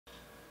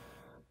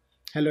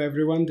Hello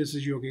everyone, this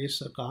is Yogesh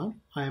Sarkar.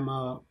 I am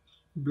a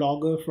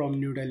blogger from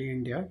New Delhi,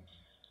 India.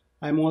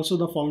 I am also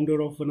the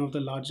founder of one of the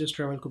largest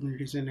travel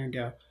communities in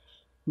India,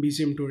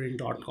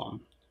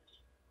 bcmtouring.com.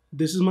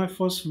 This is my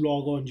first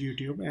vlog on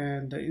YouTube,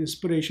 and the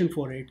inspiration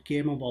for it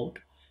came about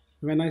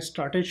when I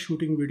started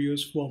shooting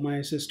videos for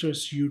my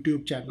sister's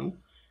YouTube channel,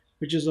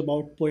 which is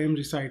about poem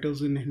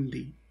recitals in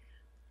Hindi.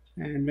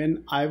 And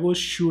when I was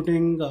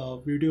shooting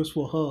videos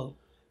for her,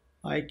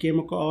 I came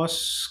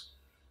across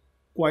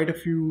quite a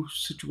few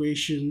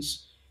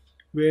situations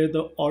where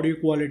the audio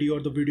quality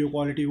or the video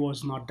quality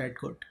was not that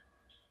good.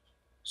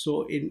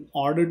 So, in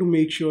order to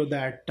make sure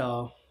that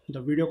the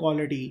video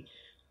quality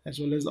as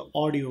well as the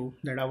audio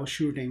that I was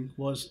shooting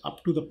was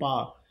up to the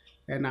par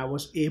and I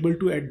was able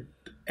to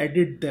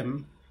edit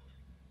them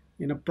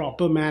in a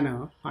proper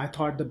manner, I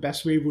thought the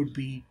best way would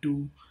be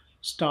to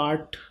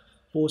start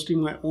posting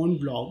my own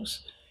vlogs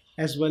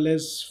as well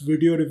as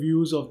video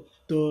reviews of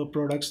the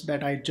products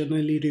that I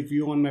generally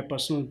review on my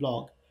personal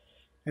blog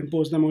and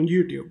post them on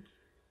YouTube,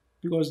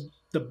 because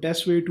the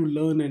best way to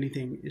learn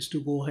anything is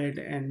to go ahead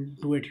and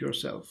do it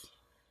yourself.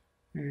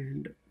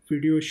 And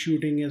video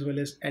shooting as well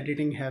as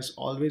editing has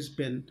always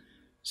been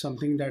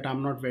something that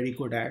I'm not very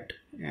good at,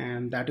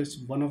 and that is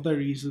one of the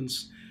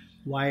reasons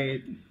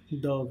why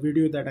the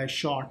video that I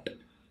shot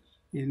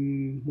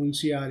in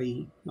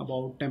Munsiari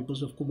about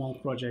Temples of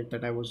Kumaon project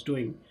that I was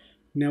doing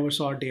never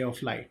saw a day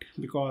of light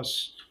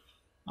because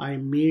I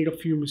made a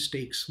few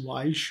mistakes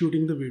while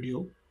shooting the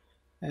video,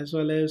 as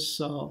well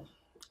as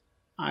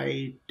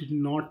I did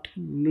not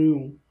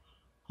know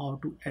how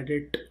to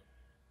edit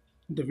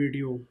the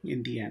video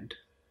in the end.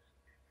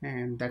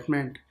 And that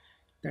meant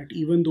that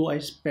even though I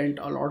spent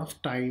a lot of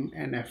time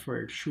and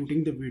effort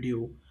shooting the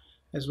video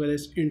as well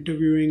as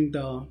interviewing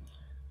the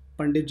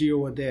Panditji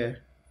over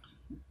there,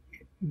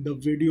 the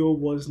video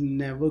was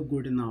never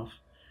good enough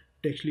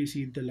to actually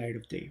see the light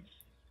of day.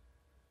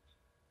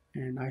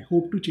 And I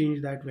hope to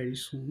change that very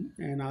soon.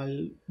 And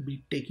I'll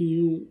be taking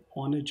you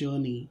on a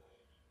journey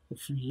of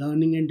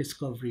learning and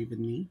discovery with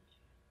me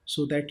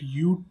so that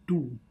you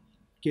too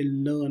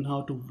can learn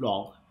how to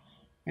vlog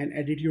and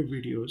edit your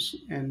videos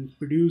and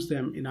produce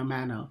them in a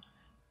manner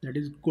that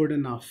is good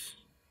enough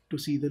to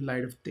see the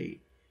light of day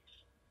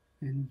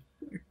and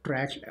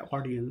attract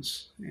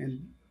audience,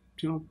 and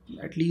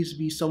at least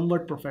be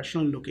somewhat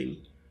professional looking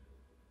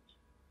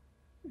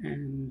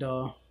and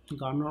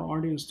garner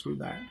audience through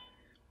that,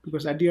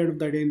 because at the end of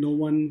the day no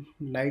one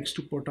likes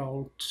to put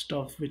out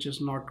stuff which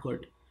is not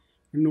good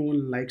and no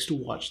one likes to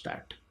watch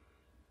that.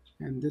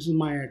 And this is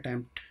my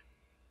attempt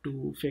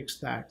to fix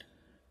that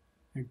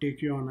and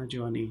take you on a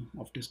journey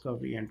of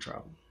discovery and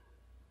travel.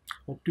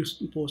 Hope to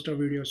post a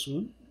video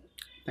soon.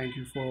 Thank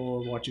you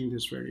for watching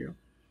this video.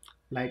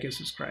 Like and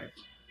subscribe.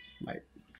 Bye.